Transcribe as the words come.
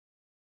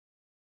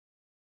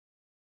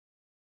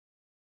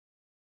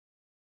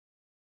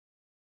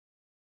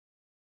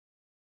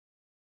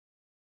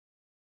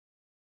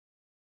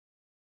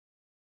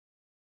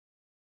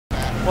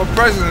Well,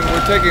 presently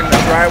we're taking the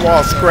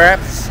drywall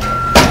scraps,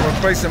 we're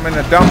placing them in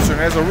the dumpster,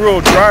 and as a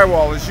rule,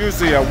 drywall is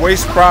usually a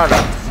waste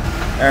product,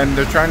 and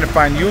they're trying to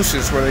find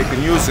uses where they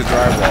can use the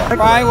drywall.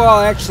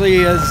 Drywall actually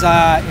is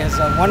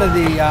one of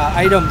the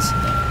items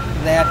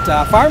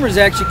that farmers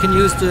actually can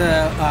use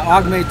to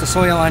augment the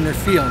soil on their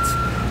fields.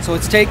 So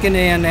it's taken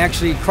and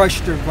actually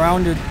crushed or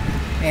grounded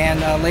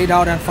and laid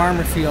out on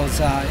farmer fields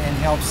and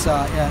helps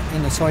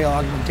in the soil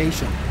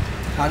augmentation.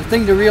 The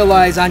thing to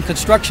realize on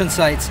construction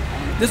sites,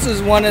 this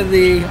is one of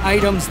the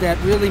items that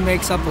really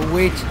makes up a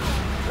weight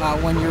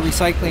when you're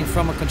recycling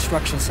from a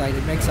construction site.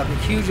 It makes up a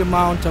huge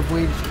amount of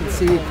weight. You can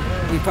see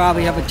we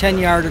probably have a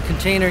 10-yard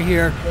container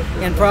here,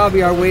 and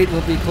probably our weight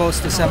will be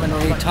close to 7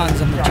 or 8 tons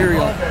of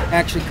material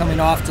actually coming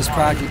off this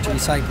project to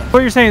recycle.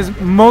 What you're saying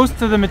is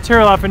most of the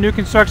material off a new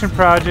construction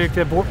project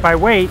by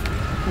weight,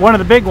 one of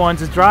the big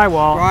ones is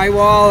drywall.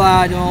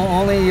 Drywall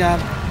only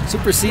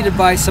superseded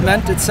by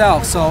cement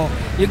itself. So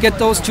you get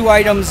those 2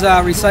 items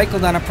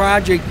recycled on a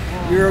project,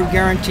 you're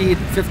guaranteed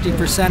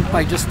 50%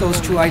 by just those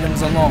 2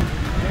 items alone.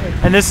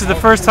 And this is the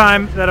first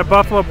time that a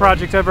Buffalo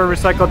project ever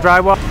recycled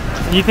drywall.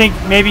 And you think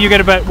maybe you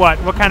get about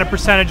what kind of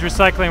percentage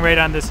recycling rate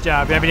on this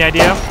job? Do you have any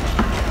idea?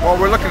 Well,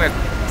 we're looking at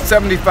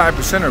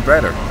 75% or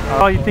better.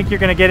 Oh, you think you're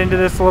going to get into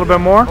this a little bit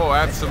more? Oh,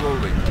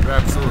 absolutely.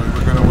 Absolutely.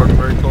 We're going to work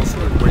very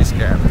closely with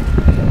WasteCap.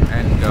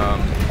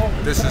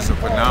 And this is a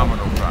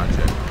phenomenal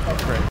project.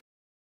 Great.